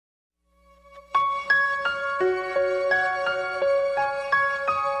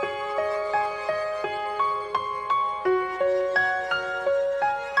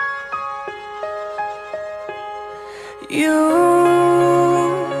you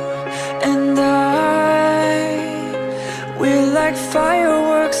and we're like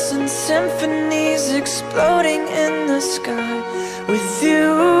fireworks and symphonies exploding in the sky. With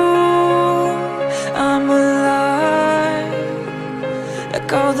you, I'm alive.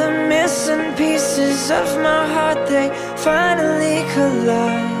 Like all the missing pieces of my heart, they finally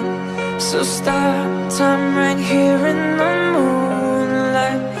collide. So stop time right here in the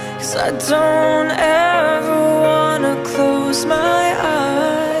moonlight, 'cause I don't ever wanna close my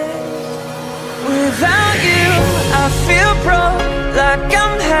eyes. Without you, I feel broke, like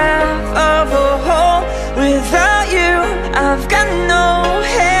I'm half of a whole. Without you, I've got no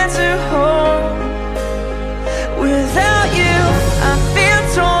hand to hold. Without you, I feel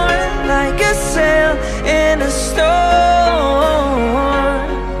torn like a sail in a storm.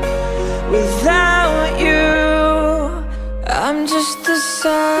 Without you, I'm just a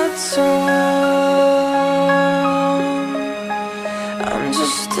sad song. I'm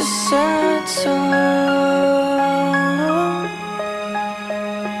just a sad song.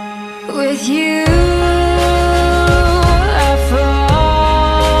 With you, I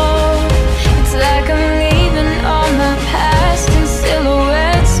fall. It's like I'm leaving all my past in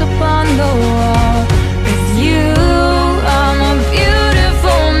silhouettes upon the wall. With you, I'm a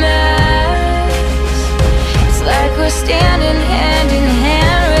beautiful mess. It's like we're standing hand in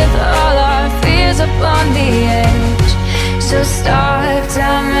hand with all our fears upon the edge. So stop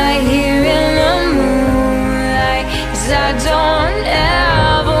time right here in the moonlight, 'cause I don't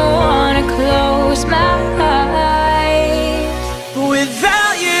ever wanna close my eyes. But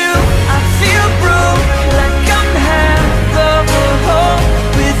without you, I feel broke, like I'm half of a whole.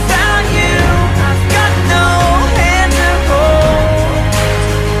 Without you, I've got no hand to hold.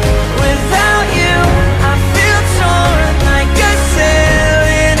 Without you, I feel torn like a sail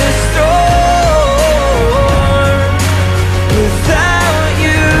in a storm. Without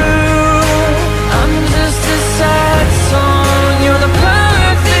you, I'm just a sad song. You're the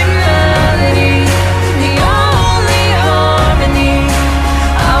perfect melody, the only harmony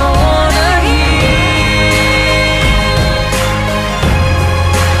I wanna hear.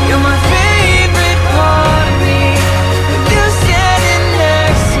 You're my favorite part of me. With you standing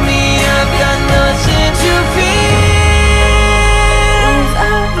next to me, I've got nothing to fear.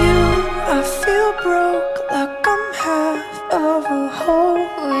 Without you, I feel broke, like I'm half of a whole.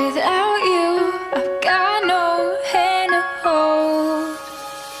 Without you, I've got no hand to hold.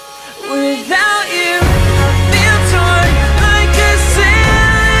 Without you, I feel torn like a sail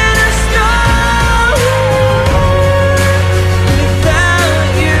in a storm. Without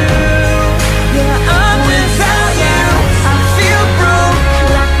you, yeah, I'm without you. I feel broke,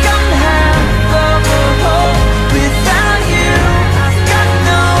 like I'm half of a whole. Without you, I've got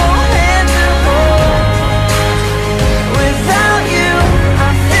no hand to hold. Without you, I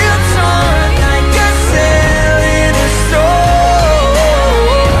feel torn like a sail in a storm.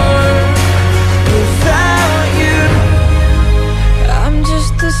 Without you, I'm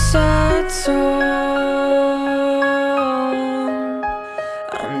just a sad song.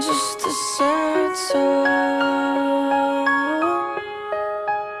 I'm just a sad song.